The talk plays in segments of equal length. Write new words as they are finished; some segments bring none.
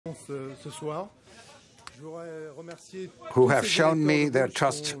who have shown me their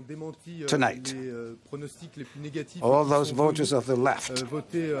trust tonight. All those voters of the left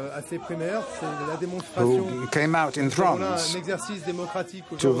who came out in throngs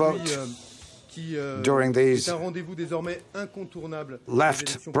to vote during these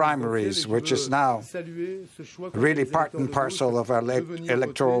left primaries, which is now really part and parcel of our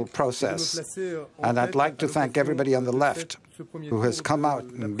electoral process. And I'd like to thank everybody on the left who has come out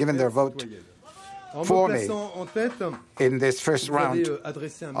and given their vote for me in this first round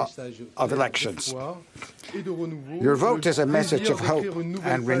of elections. Your vote is a message of hope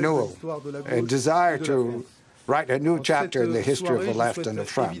and renewal, a desire to write a new chapter in the history of the left and of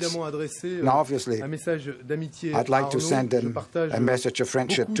France. Now, obviously, I'd like to send in a message of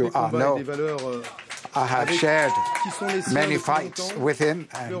friendship to Arnaud. I have shared many fights with him,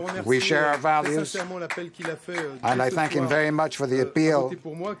 and we share our values. And I thank him very much for the appeal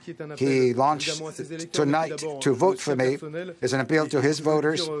he launched tonight to vote for me. It's an appeal to his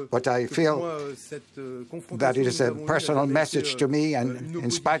voters, but I feel that it is a personal message to me, and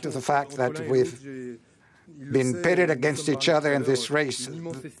in spite of the fact that we've been pitted against each other in this race,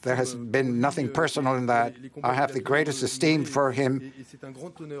 there has been nothing personal in that. I have the greatest esteem for him.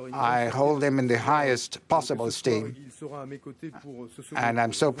 I hold him in the highest possible esteem. And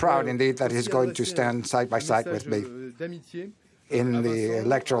I'm so proud indeed that he's going to stand side by side with me in the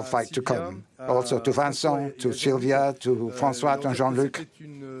electoral fight to come. Also to Vincent, to Sylvia, to François, to Jean-Luc,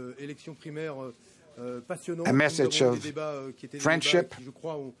 a message of friendship.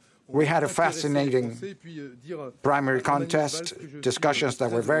 We had a fascinating primary contest, discussions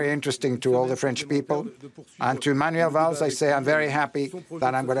that were very interesting to all the French people. And to Manuel Valls, I say I'm very happy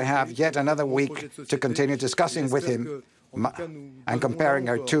that I'm going to have yet another week to continue discussing with him and comparing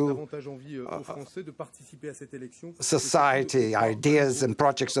our two society ideas and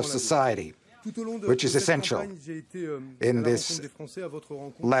projects of society, which is essential in this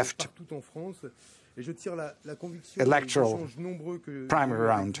left electoral primary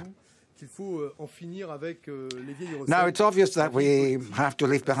round. Now, it's obvious that we have to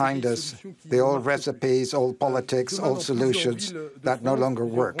leave behind us the old recipes, old politics, old solutions that no longer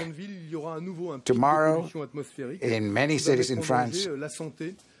work. Tomorrow, in many cities in France,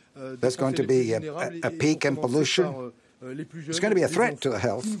 there's going to be a peak in pollution. It's going to be a threat to the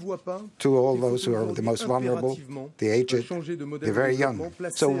health, to all those who are the most vulnerable, the aged, the very young.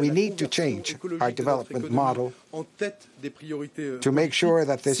 So we need to change our development model to make sure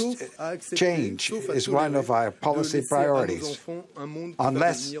that this change is one of our policy priorities,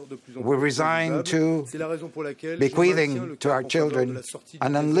 unless we resign to bequeathing to our children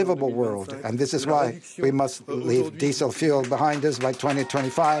an unlivable world. And this is why we must leave diesel fuel behind us by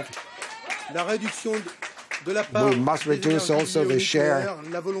 2025. We must reduce also the share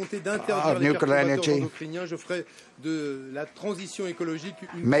of nuclear energy,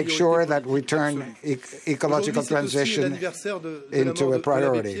 make sure that we turn ecological transition into a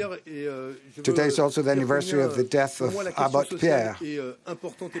priority. Today is also the anniversary of the death of Abbot Pierre.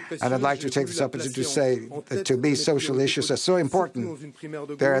 And I'd like to take this opportunity to say that to me social issues are so important.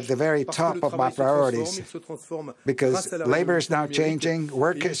 They're at the very top of my priorities, because labor is now changing,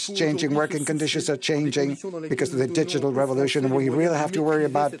 work is changing, working conditions are changing because of the digital revolution, and we really have to worry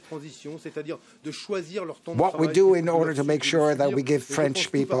about what we do in order to make sure that we give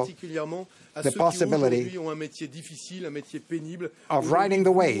French people the possibility of riding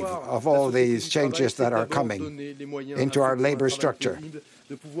the wave of all these changes that are coming into our labor structure,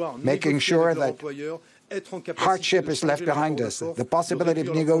 making sure that hardship is left behind us, the possibility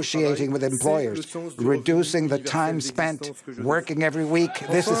of negotiating with employers, reducing the time spent working every week.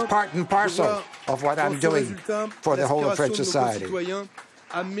 This is part and parcel of what I'm doing for the whole of French society.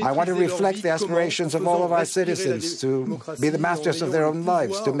 I want to reflect the aspirations of all of our citizens to be the masters of their own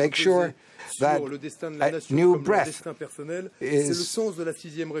lives, to make sure that a new breath is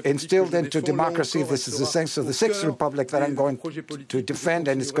instilled into democracy. This is the sense of the Sixth Republic that I'm going to defend,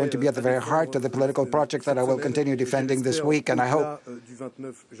 and it's going to be at the very heart of the political project that I will continue defending this week, and I hope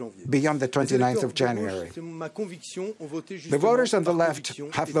beyond the 29th of January. The voters on the left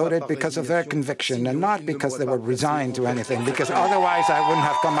have voted because of their conviction and not because they were resigned to anything, because otherwise I wouldn't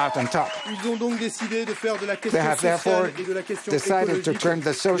have come out on top. They have therefore decided to turn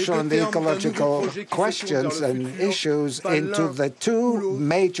the social and the ecological questions and issues into the two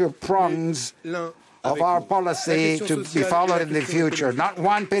major prongs of our policy to be followed in the future, not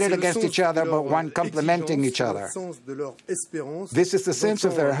one pitted against each other, but one complementing each other. This is the sense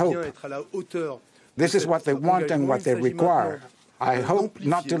of their hope. This is what they want and what they require. I hope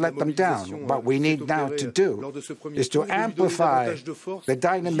not to let them down. What we need now to do is to amplify the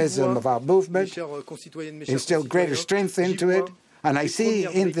dynamism of our movement, instill greater strength into it, and I see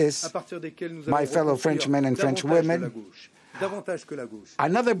in this, my fellow Frenchmen and French women,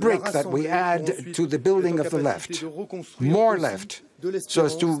 another brick that we add to the building of the left, more left, so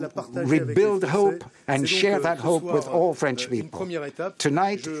as to rebuild hope and share that hope with all French people.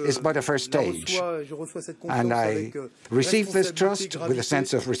 Tonight is but a first stage, and I receive this trust with a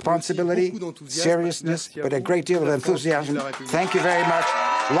sense of responsibility, seriousness, but a great deal of enthusiasm. Thank you very much.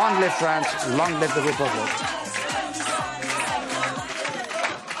 Long live France, long live the Republic.